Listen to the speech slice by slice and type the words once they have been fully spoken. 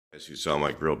As you saw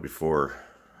my grill before,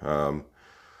 on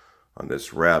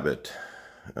this Rabbit.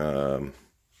 People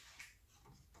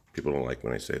don't like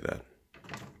when I say that.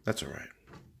 That's all right.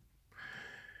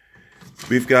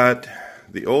 We've got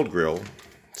the old grill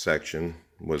section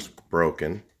was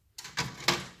broken,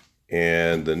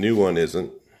 and the new one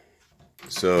isn't.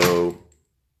 So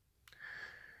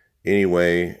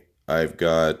anyway,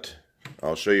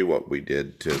 I'll show you what we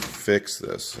did to fix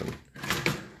this.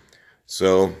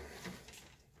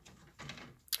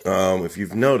 If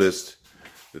you've noticed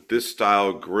that this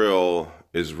style grill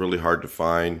is really hard to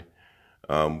find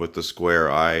with the square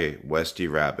eye Westy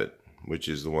Rabbit, which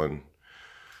is the one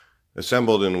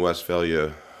assembled in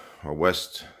Westphalia or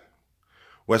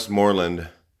Westmoreland,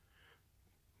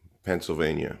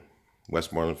 Pennsylvania.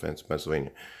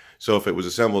 Pennsylvania. So if it was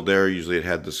assembled there, usually it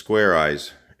had the square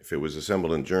eyes. If it was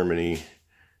assembled in Germany,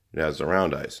 it has the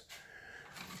round eyes.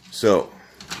 So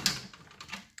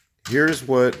here's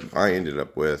what I ended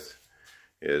up with.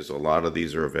 Is a lot of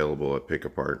these are available at Pick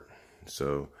Apart.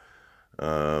 So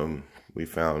we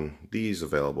found these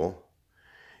available.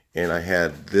 And I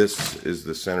had, this is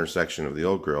the center section of the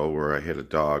old grill where I hit a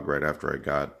dog right after I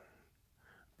got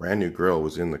brand new grill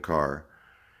was in the car.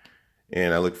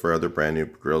 And I looked for other brand new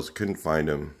grills, couldn't find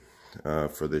them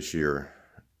for this year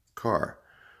car.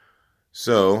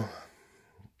 So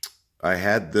I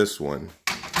had this one.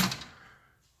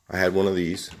 I had one of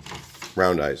these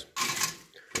round eyes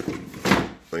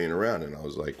laying around, and I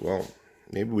was like, well,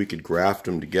 maybe we could graft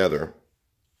them together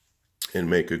and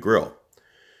make a grill.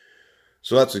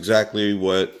 So that's exactly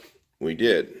what we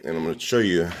did, and I'm going to show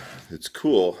you. It's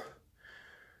cool.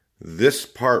 This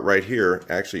part right here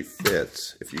actually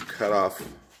fits. If you cut off,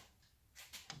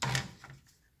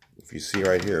 if you see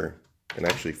right here, it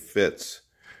actually fits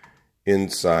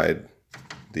inside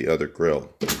the other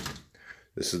grill.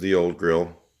 This is the old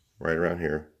grill right around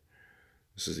here.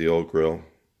 This is the old grill.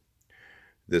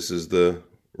 This is the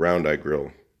round eye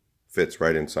grill. Fits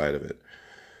right inside of it.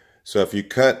 So if you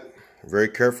cut very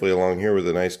carefully along here with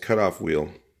a nice cutoff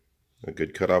wheel, a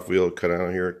good cutoff wheel, cut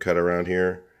out here, cut around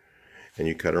here, and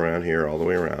you cut around here all the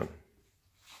way around,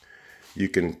 you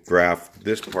can graft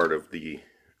this part of the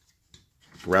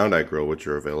round eye grill, which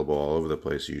are available all over the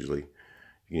place usually.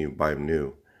 You can buy them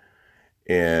new.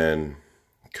 And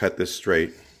cut this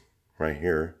straight right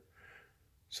here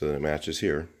so that it matches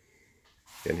here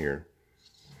and here.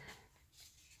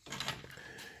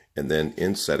 And then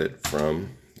inset it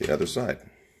from the other side.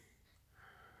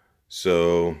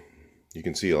 So you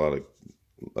can see a lot of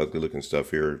ugly looking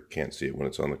stuff here. Can't see it when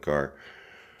it's on the car.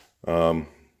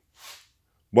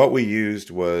 What we used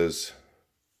was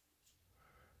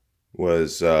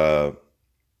I'm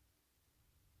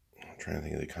trying to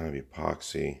think of the kind of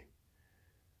epoxy.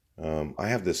 I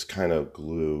have this kind of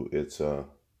glue. It's a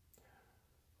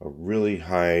really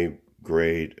high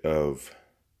grade of,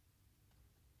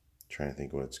 trying to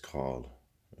think what it's called.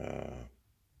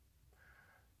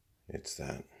 It's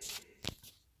that.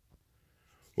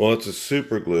 Well, it's a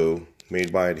super glue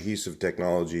made by Adhesive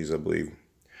Technologies, I believe.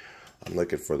 I'm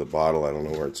looking for the bottle. I don't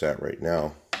know where it's at right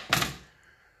now.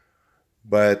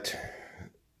 But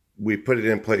we put it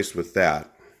in place with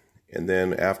that. And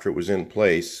then after it was in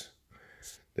place,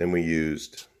 then we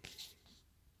used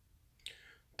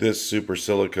this super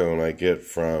silicone I get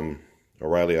from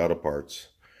O'Reilly Auto Parts,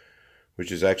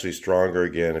 which is actually stronger.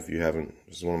 Again, if you haven't,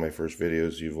 this is one of my first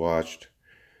videos you've watched.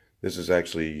 This is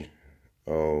actually,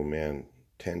 oh man,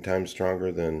 10 times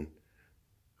stronger than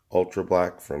Ultra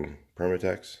Black from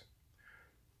Permatex.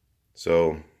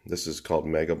 So this is called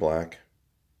Mega Black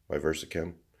by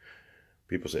Versachem.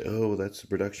 People say, oh, that's the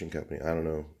production company. I don't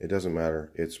know. It doesn't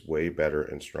matter. It's way better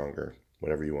and stronger,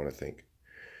 whatever you want to think.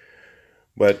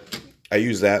 But I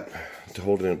use that to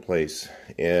hold it in place,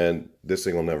 and this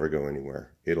thing will never go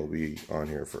anywhere. It'll be on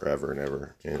here forever and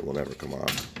ever, and it will never come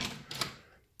off.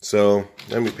 So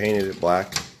then we painted it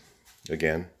black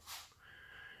again,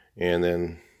 and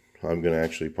then I'm going to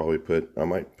actually probably I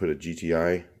might put a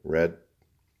GTI red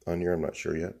on here. I'm not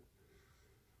sure yet,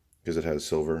 because it has a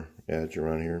silver edge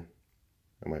around here.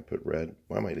 I might put red.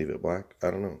 I might leave it black. I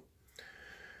don't know.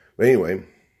 But anyway,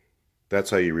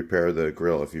 that's how you repair the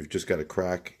grill. If you've just got a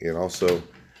crack, and also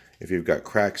if you've got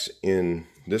cracks in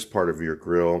this part of your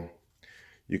grill,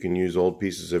 you can use old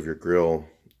pieces of your grill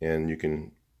and you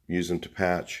can use them to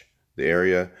patch the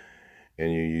area,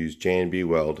 and you use J&B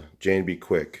weld, J&B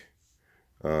quick,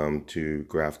 to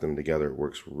graft them together. It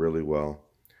works really well,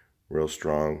 real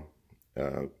strong.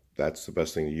 That's the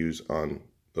best thing to use on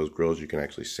those grills. You can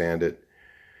actually sand it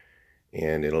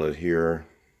and it'll adhere.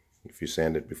 If you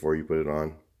sand it before you put it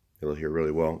on, it'll adhere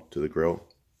really well to the grill.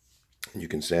 You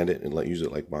can sand it and use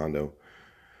it like Bondo.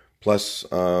 Plus,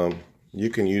 you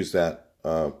can use that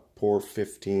Pour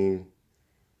 15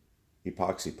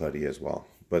 epoxy putty as well,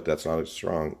 but that's not as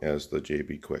strong as the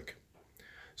JB Quick.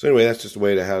 So anyway, that's just a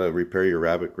way to how to repair your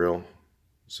Rabbit Grill.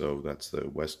 So that's the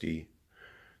Westy,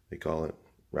 they call it,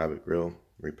 Rabbit Grill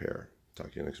repair.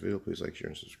 Talk to you next video. Please like, share,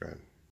 and subscribe.